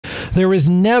There is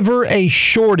never a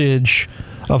shortage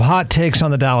of hot takes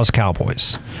on the Dallas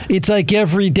Cowboys. It's like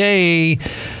every day,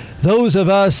 those of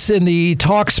us in the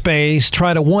talk space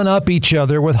try to one-up each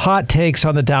other with hot takes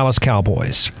on the Dallas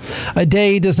Cowboys. A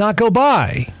day does not go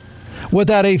by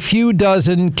without a few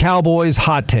dozen Cowboys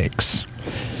hot takes.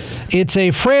 It's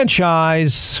a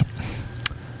franchise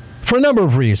for a number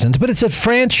of reasons, but it's a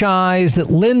franchise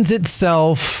that lends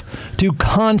itself to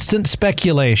constant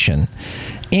speculation.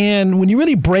 And when you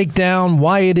really break down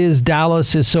why it is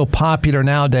Dallas is so popular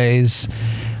nowadays,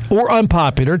 or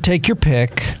unpopular, take your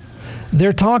pick,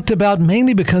 they're talked about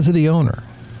mainly because of the owner.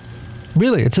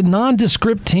 Really, it's a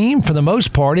nondescript team for the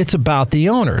most part. It's about the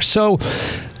owner. So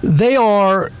they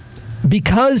are,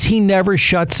 because he never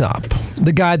shuts up,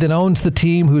 the guy that owns the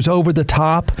team who's over the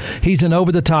top, he's an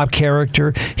over-the-top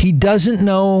character. He doesn't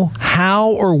know how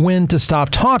or when to stop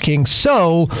talking.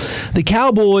 So the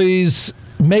Cowboys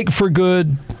make for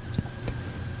good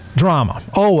drama,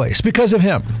 always, because of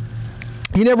him.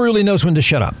 He never really knows when to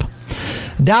shut up.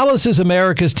 Dallas is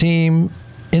America's team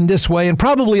in this way, and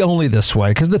probably only this way,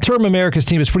 because the term America's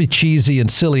team is pretty cheesy and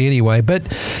silly anyway. But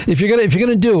if you're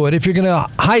gonna do it, if you're gonna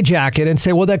hijack it and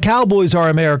say, well, the Cowboys are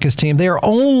America's team, they are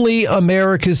only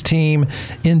America's team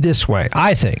in this way,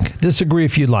 I think. Disagree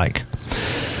if you'd like.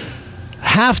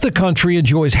 Half the country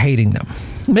enjoys hating them.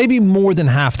 Maybe more than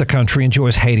half the country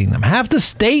enjoys hating them. Half the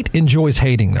state enjoys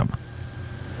hating them.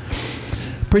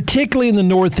 Particularly in the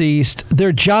Northeast,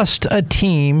 they're just a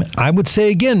team, I would say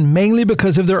again, mainly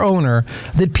because of their owner,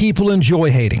 that people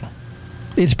enjoy hating.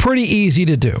 It's pretty easy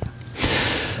to do.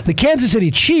 The Kansas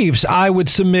City Chiefs, I would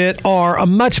submit, are a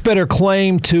much better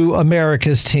claim to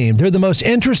America's team. They're the most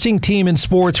interesting team in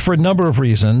sports for a number of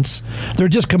reasons. They're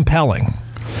just compelling.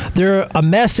 They're a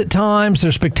mess at times,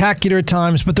 they're spectacular at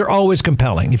times, but they're always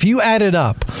compelling. If you add it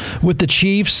up with the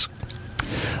Chiefs,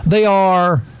 they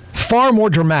are far more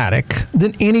dramatic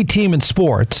than any team in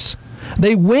sports.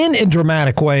 They win in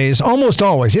dramatic ways, almost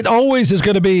always. It always is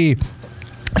going to be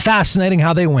fascinating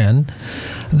how they win.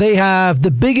 They have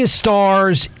the biggest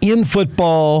stars in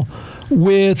football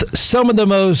with some of the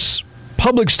most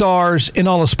public stars in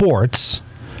all of sports.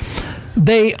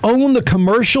 They own the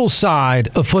commercial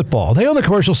side of football. They own the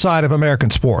commercial side of American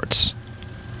sports.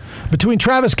 Between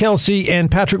Travis Kelce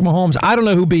and Patrick Mahomes, I don't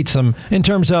know who beats them in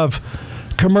terms of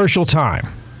commercial time.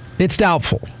 It's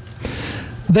doubtful.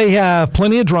 They have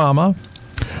plenty of drama.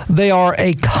 They are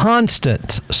a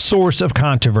constant source of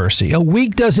controversy. A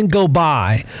week doesn't go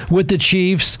by with the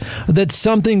Chiefs that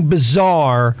something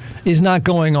bizarre is not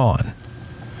going on.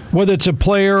 Whether it's a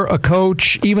player, a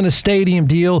coach, even a stadium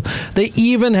deal, they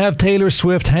even have Taylor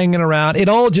Swift hanging around. It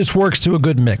all just works to a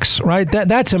good mix, right?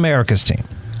 That's America's team.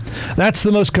 That's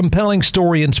the most compelling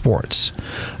story in sports.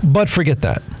 But forget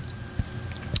that.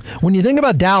 When you think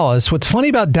about Dallas, what's funny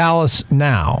about Dallas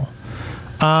now,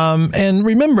 and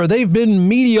remember, they've been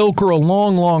mediocre a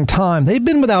long, long time. They've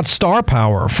been without star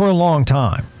power for a long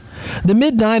time. The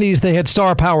mid-'90s, they had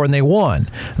star power and they won.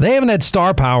 They haven't had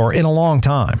star power in a long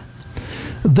time.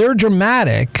 They're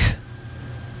dramatic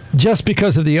just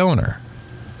because of the owner.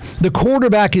 The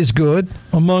quarterback is good,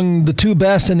 among the two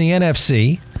best in the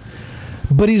NFC,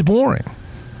 but he's boring.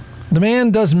 The man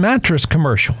does mattress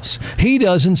commercials. He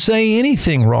doesn't say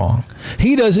anything wrong.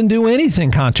 He doesn't do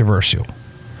anything controversial.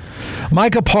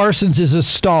 Micah Parsons is a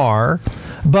star,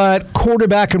 but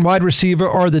quarterback and wide receiver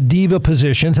are the diva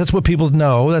positions. That's what people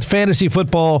know. That fantasy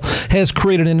football has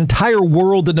created an entire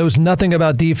world that knows nothing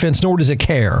about defense, nor does it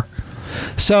care.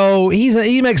 So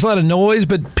he makes a lot of noise,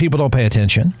 but people don't pay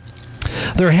attention.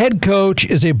 Their head coach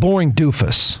is a boring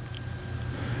doofus.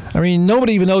 I mean,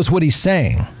 nobody even knows what he's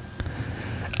saying.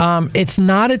 It's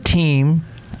not a team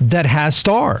that has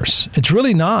stars. It's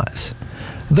really not.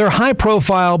 They're high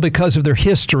profile because of their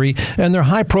history, and they're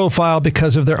high profile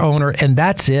because of their owner, and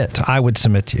that's it, I would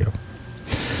submit to you.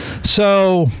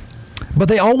 So, but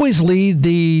they always lead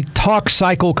the talk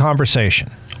cycle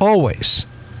conversation. Always.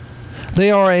 They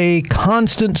are a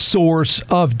constant source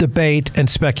of debate and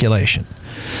speculation.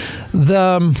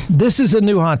 This is a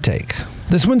new hot take.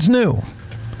 This one's new.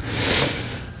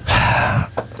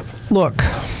 Look,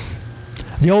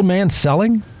 the old man's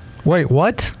selling? Wait,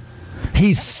 what?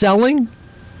 He's selling?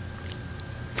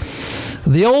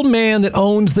 The old man that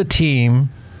owns the team,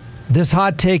 this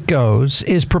hot take goes,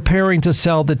 is preparing to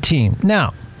sell the team.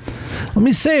 Now, let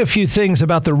me say a few things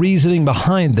about the reasoning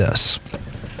behind this.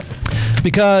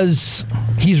 Because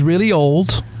he's really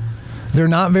old, they're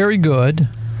not very good,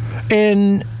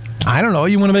 and I don't know,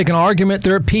 you want to make an argument,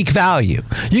 they're at peak value.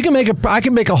 I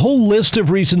can make a whole list of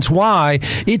reasons why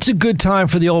it's a good time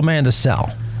for the old man to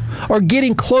sell, or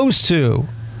getting close to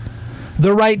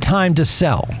the right time to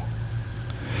sell.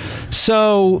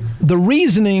 So the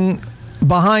reasoning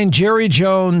behind Jerry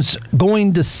Jones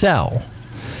going to sell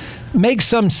makes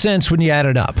some sense when you add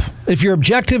it up. If you're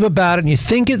objective about it and you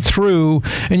think it through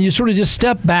and you sort of just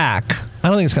step back, I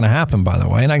don't think it's going to happen, by the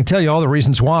way, and I can tell you all the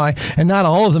reasons why, and not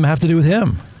all of them have to do with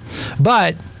him.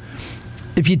 But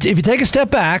if you take a step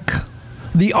back,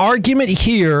 the argument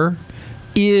here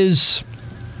is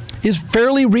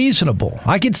fairly reasonable.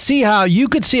 You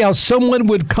could see how someone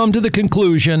would come to the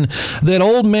conclusion that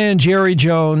old man Jerry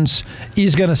Jones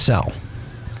is going to sell.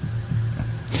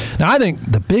 Now, I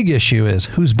think the big issue is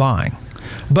who's buying.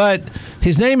 But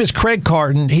his name is Craig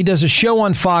Carton. He does a show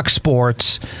on Fox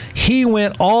Sports. He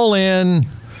went all in,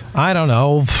 I don't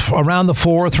know, around the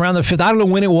 4th, around the 5th. I don't know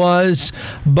when it was.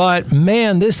 But,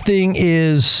 man, this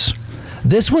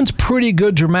one's pretty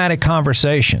good dramatic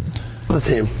conversation. The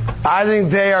team. I think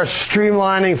they are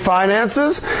streamlining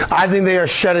finances. I think they are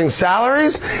shedding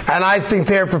salaries, and I think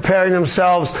they are preparing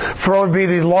themselves for what would be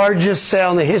the largest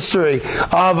sale in the history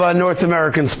of North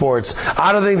American sports.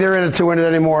 I don't think they're in it to win it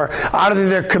anymore. I don't think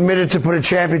they're committed to put a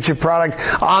championship product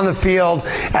on the field,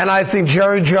 and I think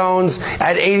Jerry Jones,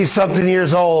 at 80-something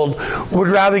years old, would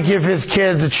rather give his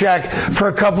kids a check for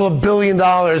a couple of $1 billion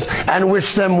and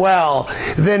wish them well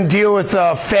than deal with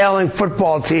a failing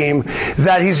football team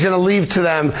that he's going to leave to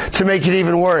them to make it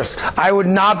even worse. I would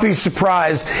not be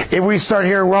surprised if we start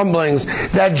hearing rumblings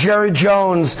that Jerry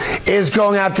Jones is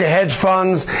going out to hedge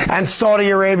funds and Saudi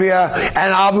Arabia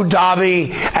and Abu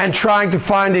Dhabi and trying to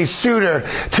find a suitor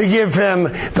to give him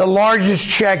the largest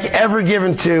check ever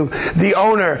given to the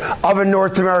owner of a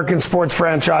North American sports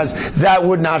franchise. That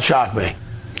would not shock me.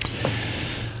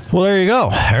 Well, there you go.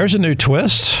 There's a new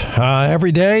twist.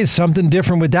 Every day, something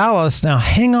different with Dallas. Now,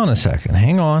 hang on a second.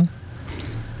 Hang on.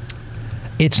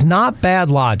 It's not bad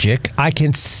logic. I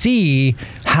can see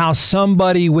how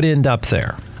somebody would end up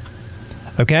there.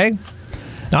 Okay?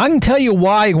 Now, I can tell you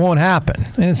why it won't happen.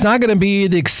 And it's not going to be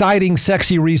the exciting,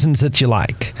 sexy reasons that you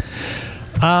like.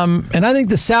 And I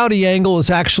think the Saudi angle is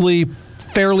actually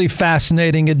fairly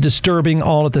fascinating and disturbing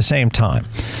all at the same time.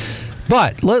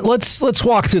 But let's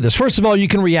walk through this. First of all, you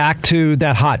can react to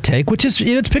that hot take, which is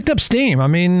it's picked up steam. I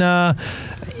mean, the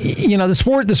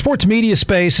sports media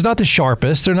space is not the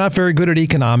sharpest. They're not very good at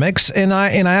economics, and I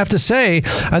have to say,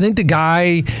 I think the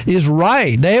guy is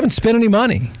right. They haven't spent any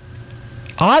money.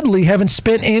 Oddly, haven't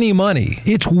spent any money.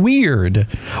 It's weird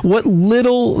what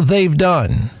little they've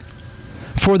done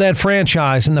for that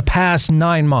franchise in the past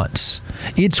 9 months.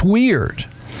 It's weird.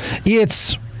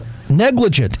 It's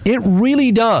negligent. It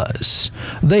really does.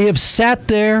 They have sat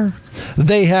there.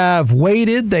 They have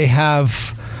waited. They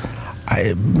have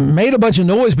made a bunch of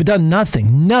noise but done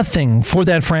nothing for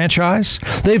that franchise.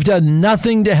 They've done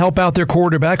nothing to help out their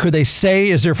quarterback, who they say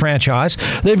is their franchise.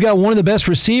 They've got one of the best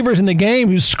receivers in the game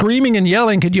who's screaming and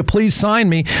yelling, could you please sign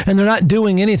me? And they're not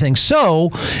doing anything.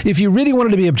 So if you really wanted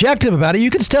to be objective about it, you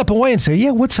could step away and say,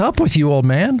 yeah, what's up with you, old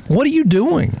man? What are you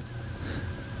doing?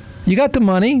 You got the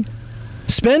money.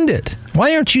 Spend it.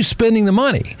 Why aren't you spending the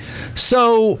money?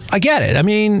 So I get it. I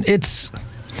mean,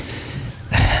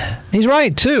 he's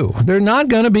right, too. They're not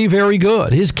going to be very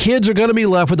good. His kids are going to be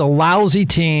left with a lousy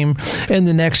team in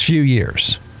the next few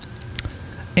years.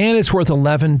 And it's worth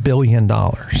 $11 billion.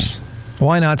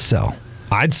 Why not sell?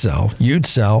 I'd sell. You'd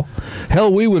sell.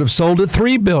 Hell, we would have sold it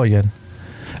 $3 billion.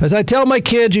 As I tell my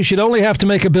kids, you should only have to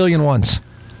make $1 billion once.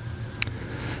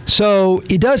 So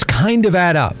it does kind of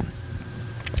add up.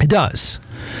 It does.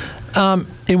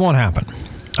 It won't happen.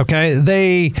 Okay?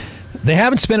 They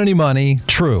haven't spent any money,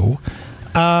 true.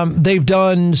 They've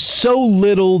done so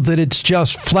little that it's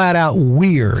just flat out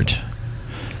weird.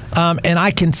 And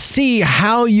I can see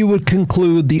how you would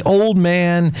conclude the old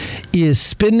man is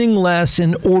spending less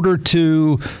in order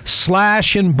to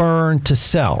slash and burn to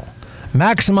sell.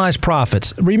 Maximize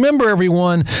profits. Remember,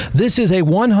 everyone, this is a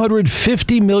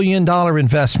 $150 million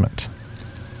investment.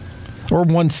 Or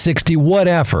 160,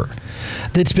 whatever,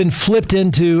 that's been flipped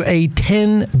into a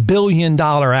 $10 billion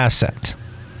asset.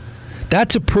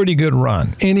 That's a pretty good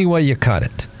run, any way you cut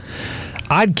it.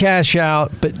 I'd cash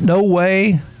out, but no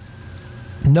way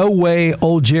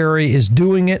old Jerry is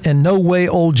doing it, and no way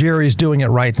old Jerry is doing it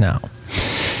right now.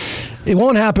 It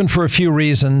won't happen for a few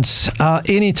reasons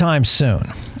anytime soon.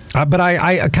 But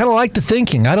I kind of like the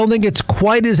thinking. I don't think it's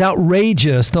quite as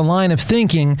outrageous, the line of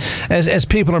thinking, as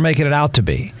people are making it out to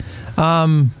be.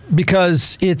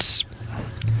 Because it's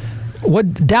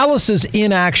what Dallas's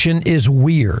inaction is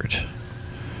weird.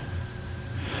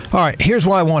 All right, here's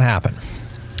why it won't happen.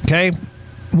 Okay?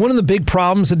 One of the big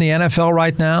problems in the NFL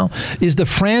right now is the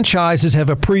franchises have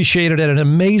appreciated at an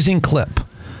amazing clip.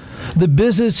 The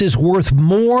business is worth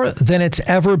more than it's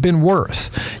ever been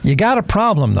worth. You got a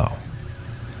problem, though.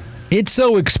 It's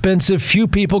so expensive, few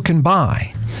people can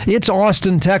buy. It's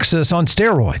Austin, Texas on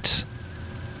steroids.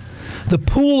 The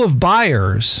pool of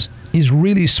buyers is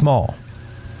really small.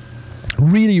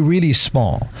 Really, really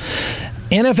small.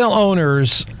 NFL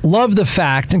owners love the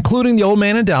fact, including the old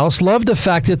man in Dallas, love the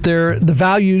fact that the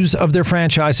values of their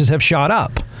franchises have shot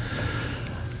up.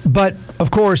 But,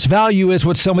 of course, value is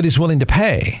what somebody's willing to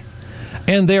pay.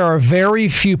 And there are very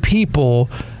few people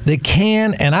that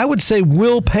can, and I would say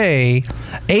will pay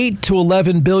 $8 to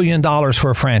 $11 billion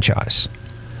for a franchise.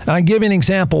 And I'll give you an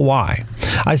example why.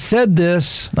 I said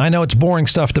this, I know it's boring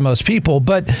stuff to most people,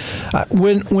 but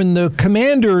when the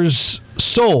Commanders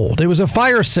sold, it was a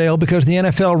fire sale because the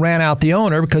NFL ran out the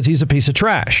owner because he's a piece of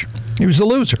trash. He was a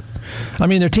loser. I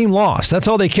mean, their team lost. That's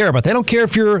all they care about. They don't care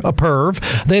if you're a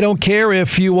perv. They don't care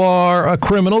if you are a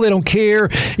criminal. They don't care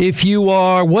if you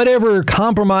are whatever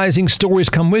compromising stories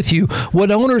come with you.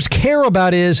 What owners care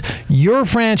about is your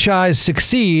franchise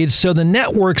succeeds, so the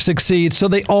network succeeds, so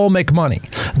they all make money.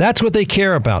 That's what they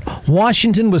care about.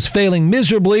 Washington was failing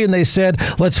miserably, and they said,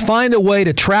 let's find a way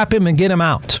to trap him and get him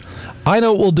out. I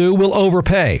know what we'll do. We'll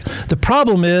overpay. The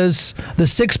problem is the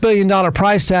 $6 billion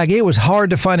price tag, it was hard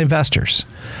to find investors.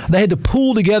 They had to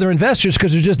pool together investors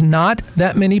because there's just not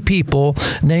that many people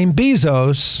named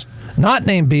Bezos, not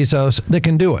named Bezos, that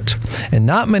can do it. And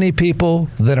not many people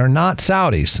that are not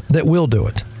Saudis that will do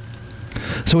it.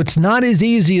 So it's not as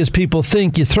easy as people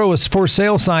think. You throw a for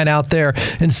sale sign out there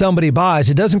and somebody buys.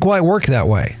 It doesn't quite work that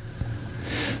way.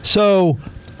 So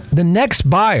the next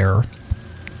buyer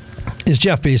is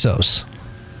Jeff Bezos.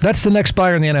 That's the next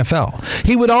buyer in the NFL.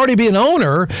 He would already be an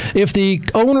owner if the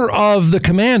owner of the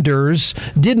Commanders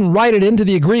didn't write it into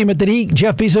the agreement that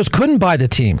Jeff Bezos couldn't buy the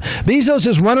team. Bezos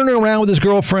is running around with his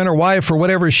girlfriend or wife or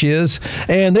whatever she is,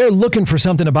 and they're looking for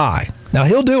something to buy. Now,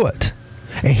 he'll do it.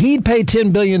 And he'd pay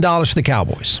 $10 billion for the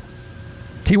Cowboys.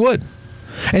 He would.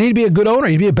 And he'd be a good owner.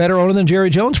 He'd be a better owner than Jerry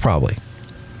Jones probably.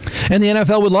 And the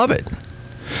NFL would love it.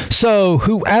 So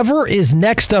whoever is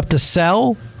next up to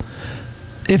sell,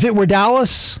 if it were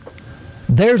Dallas,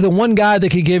 there's the one guy that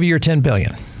could give you your $10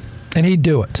 billion, and he'd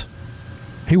do it.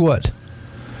 He would.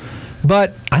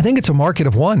 But I think it's a market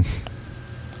of one.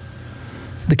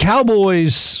 The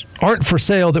Cowboys aren't for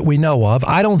sale that we know of.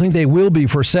 I don't think they will be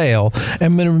for sale.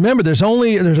 And remember, there's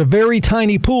a very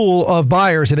tiny pool of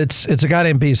buyers, and it's a guy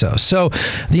named Bezos. So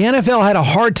the NFL had a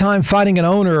hard time finding an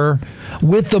owner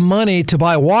with the money to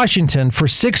buy Washington for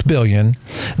 $6 billion.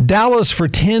 Dallas for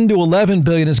 $10 to $11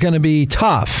 billion is going to be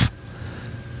tough,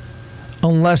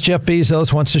 unless Jeff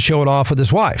Bezos wants to show it off with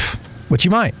his wife, which he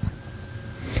might.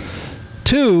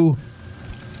 Two,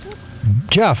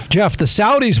 Jeff, the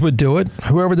Saudis would do it.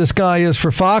 Whoever this guy is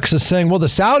for Fox is saying, well, the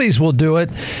Saudis will do it.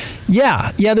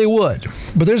 Yeah, they would.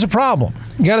 But there's a problem.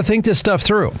 You got to think this stuff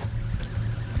through.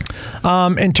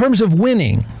 In terms of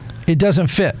winning, it doesn't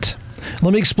fit.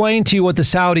 Let me explain to you what the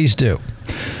Saudis do.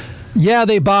 Yeah,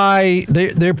 they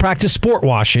practice sport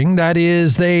washing. That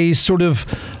is, they sort of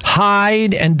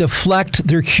hide and deflect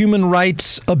their human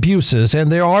rights abuses,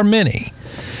 and there are many.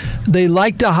 They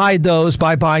like to hide those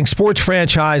by buying sports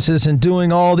franchises and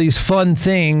doing all these fun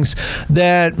things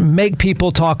that make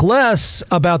people talk less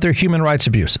about their human rights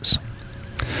abuses.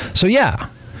 So yeah,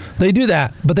 they do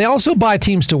that, but they also buy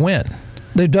teams to win.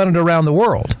 They've done it around the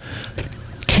world.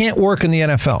 Can't work in the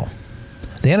NFL.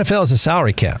 The NFL is a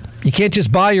salary cap. You can't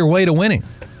just buy your way to winning.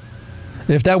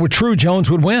 If that were true, Jones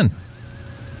would win.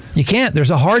 You can't. There's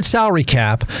a hard salary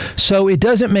cap, so it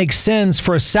doesn't make sense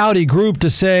for a Saudi group to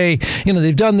say,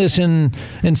 they've done this in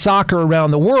soccer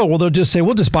around the world. Well, they'll just say,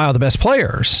 we'll just buy all the best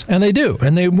players. And they do,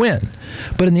 and they win.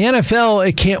 But in the NFL,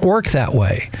 it can't work that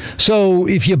way. So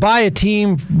if you buy a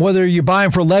team, whether you buy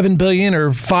them for $11 billion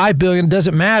or $5 billion, it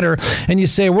doesn't matter, and you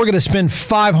say, we're going to spend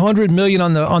 $500 million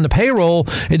on the payroll,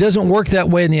 it doesn't work that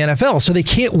way in the NFL. So they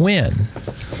can't win.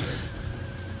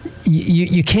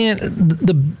 You can't...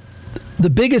 The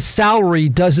biggest salary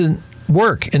doesn't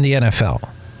work in the NFL.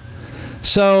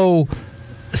 So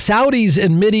Saudis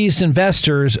and Mideast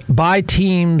investors buy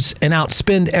teams and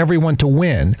outspend everyone to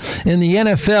win. In the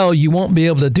NFL, you won't be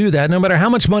able to do that. No matter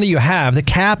how much money you have, the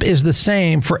cap is the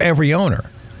same for every owner.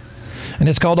 And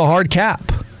it's called a hard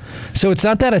cap. So it's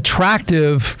not that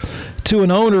attractive to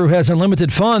an owner who has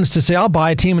unlimited funds to say, I'll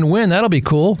buy a team and win. That'll be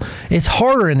cool. It's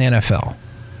harder in the NFL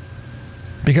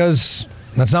because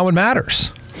that's not what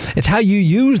matters. It's how you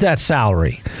use that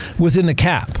salary within the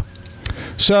cap.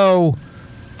 So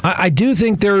I do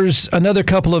think there's another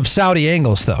couple of Saudi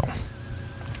angles, though.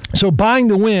 So buying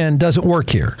to win doesn't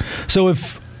work here. So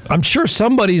if I'm sure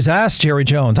somebody's asked Jerry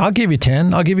Jones, I'll give you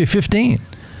 10, I'll give you 15.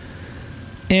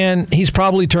 And he's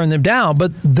probably turned them down,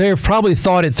 but they've probably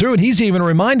thought it through. And he's even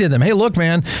reminded them, hey, look,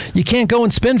 man, you can't go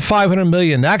and spend $500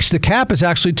 million. Actually, the cap is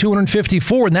actually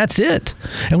 $254, and that's it.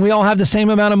 And we all have the same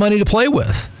amount of money to play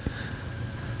with.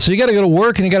 So you got to go to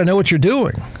work, and you got to know what you're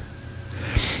doing.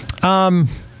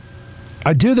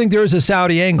 I do think there is a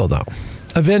Saudi angle, though,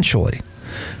 eventually.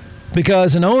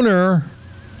 Because an owner,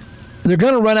 they're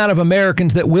going to run out of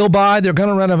Americans that will buy. They're going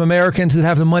to run out of Americans that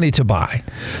have the money to buy.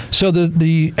 So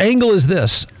the angle is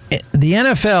this. The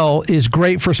NFL is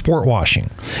great for sport washing.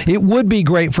 It would be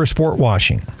great for sport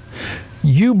washing.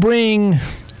 You bring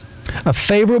a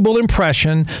favorable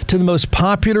impression to the most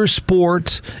popular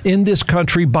sport in this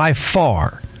country by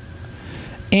far.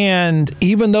 And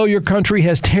even though your country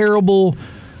has terrible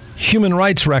human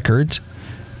rights records,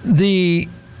 the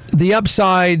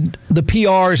upside, the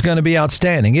PR is going to be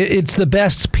outstanding. It's the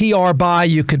best PR buy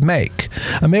you could make.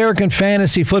 American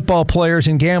fantasy football players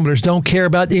and gamblers don't care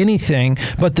about anything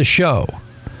but the show.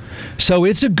 So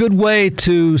it's a good way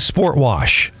to sport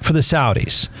wash for the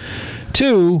Saudis.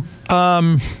 Two,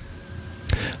 the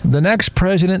next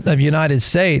president of the United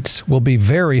States will be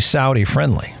very Saudi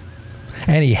friendly.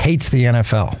 And he hates the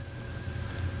NFL.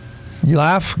 You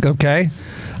laugh? Okay.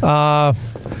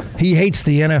 He hates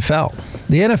the NFL.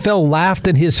 The NFL laughed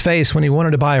in his face when he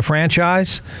wanted to buy a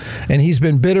franchise, and he's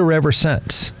been bitter ever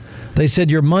since. They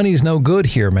said, your money's no good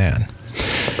here, man.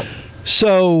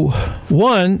 So,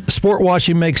 one, sport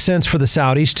washing makes sense for the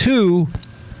Saudis. Two,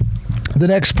 the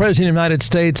next president of the United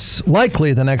States,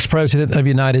 likely the next president of the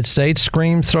United States,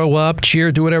 scream, throw up,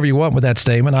 cheer, do whatever you want with that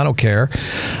statement, I don't care,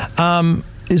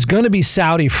 is going to be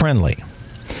Saudi friendly.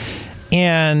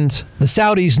 And the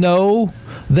Saudis know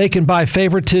they can buy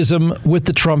favoritism with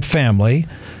the Trump family.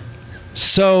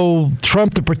 So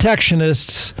Trump, the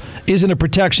protectionist, isn't a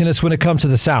protectionist when it comes to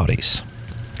the Saudis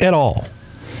at all.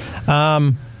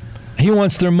 He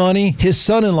wants their money. His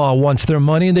son-in-law wants their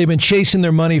money, and they've been chasing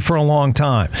their money for a long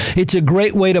time. It's a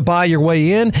great way to buy your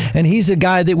way in, and he's a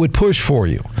guy that would push for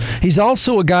you. He's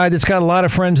also a guy that's got a lot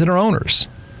of friends that are owners.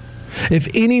 If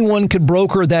anyone could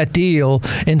broker that deal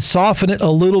and soften it a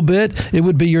little bit, it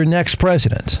would be your next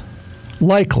president.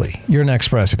 Likely your next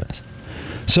president.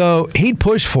 So he'd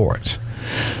push for it.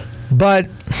 But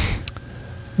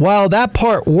while that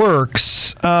part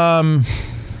works,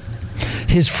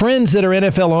 his friends that are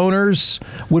NFL owners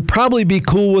would probably be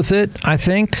cool with it, I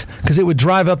think, because it would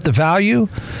drive up the value.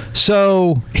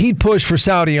 So he'd push for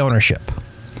Saudi ownership.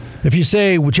 If you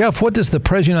say, well, Jeff, what does the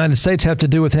President of the United States have to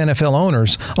do with NFL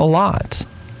owners? A lot,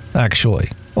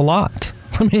 actually. A lot.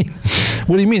 I mean,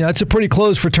 what do you mean? That's a pretty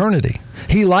close fraternity.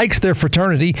 He likes their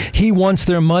fraternity. He wants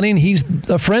their money, and he's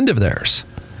a friend of theirs.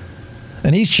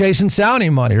 And he's chasing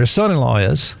Saudi money, or his son-in-law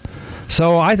is.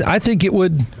 So I think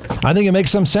it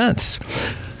makes some sense.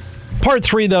 Part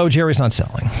 3, though, Jerry's not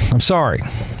selling. I'm sorry.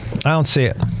 I don't see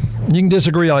it. You can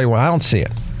disagree all you want. I don't see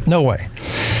it. No way.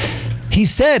 He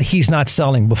said he's not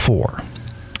selling before.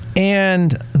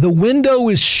 And the window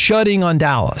is shutting on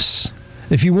Dallas.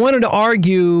 If you wanted to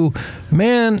argue,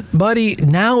 man, buddy,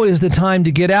 now is the time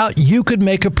to get out, you could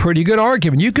make a pretty good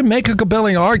argument. You can make a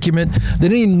compelling argument that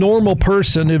any normal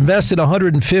person invested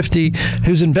 $150,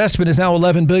 whose investment is now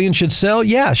 $11 billion, should sell.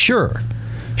 Yeah, sure.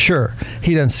 Sure.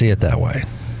 He doesn't see it that way.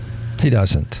 He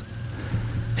doesn't.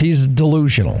 He's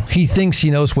delusional. He thinks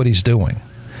he knows what he's doing.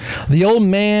 The old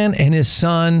man and his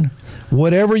son,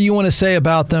 whatever you want to say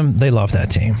about them, they love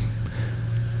that team.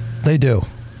 They do.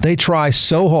 They try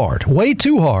so hard, way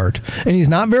too hard, and he's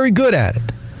not very good at it.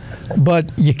 But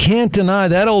you can't deny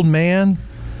that old man.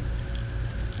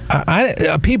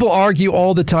 People argue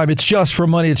all the time, it's just for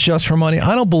money, it's just for money.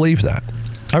 I don't believe that.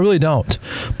 I really don't.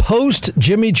 Post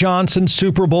Jimmy Johnson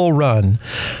Super Bowl run,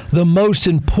 the most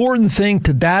important thing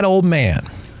to that old man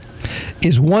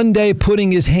is one day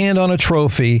putting his hand on a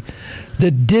trophy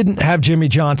that didn't have Jimmy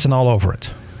Johnson all over it.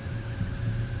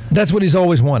 That's what he's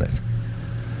always wanted.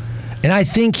 And I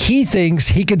think he thinks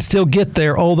he can still get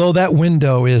there, although that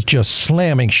window is just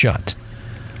slamming shut.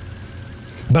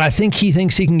 But I think he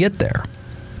thinks he can get there.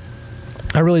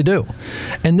 I really do.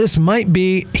 And this might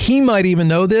be, he might even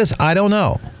know this, I don't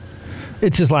know.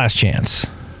 It's his last chance.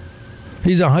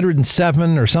 He's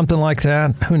 107 or something like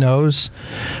that, who knows.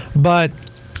 But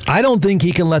I don't think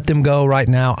he can let them go right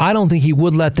now. I don't think he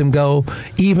would let them go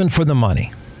even for the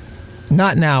money.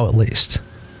 Not now, at least.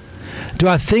 Do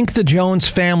I think the Jones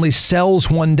family sells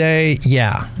one day?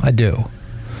 Yeah, I do.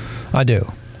 I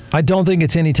do. I don't think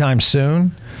it's anytime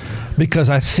soon because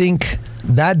I think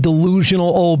that delusional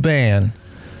old man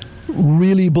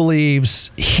really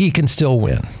believes he can still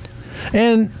win.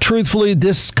 And truthfully,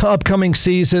 this upcoming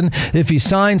season, if he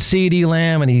signs CeeDee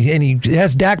Lamb and he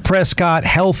has Dak Prescott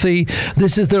healthy,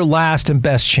 this is their last and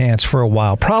best chance for a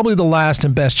while. Probably the last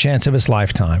and best chance of his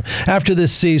lifetime. After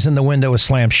this season, the window is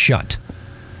slammed shut.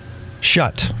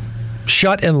 Shut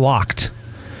and locked.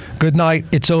 Good night.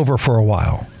 It's over for a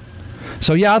while.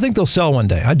 So, yeah, I think they'll sell one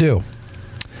day. I do.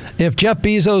 If Jeff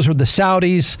Bezos or the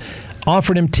Saudis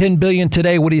offered him $10 billion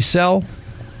today, would he sell?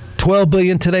 $12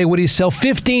 billion today, would he sell?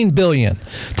 $15 billion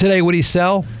today, would he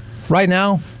sell? Right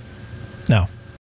now?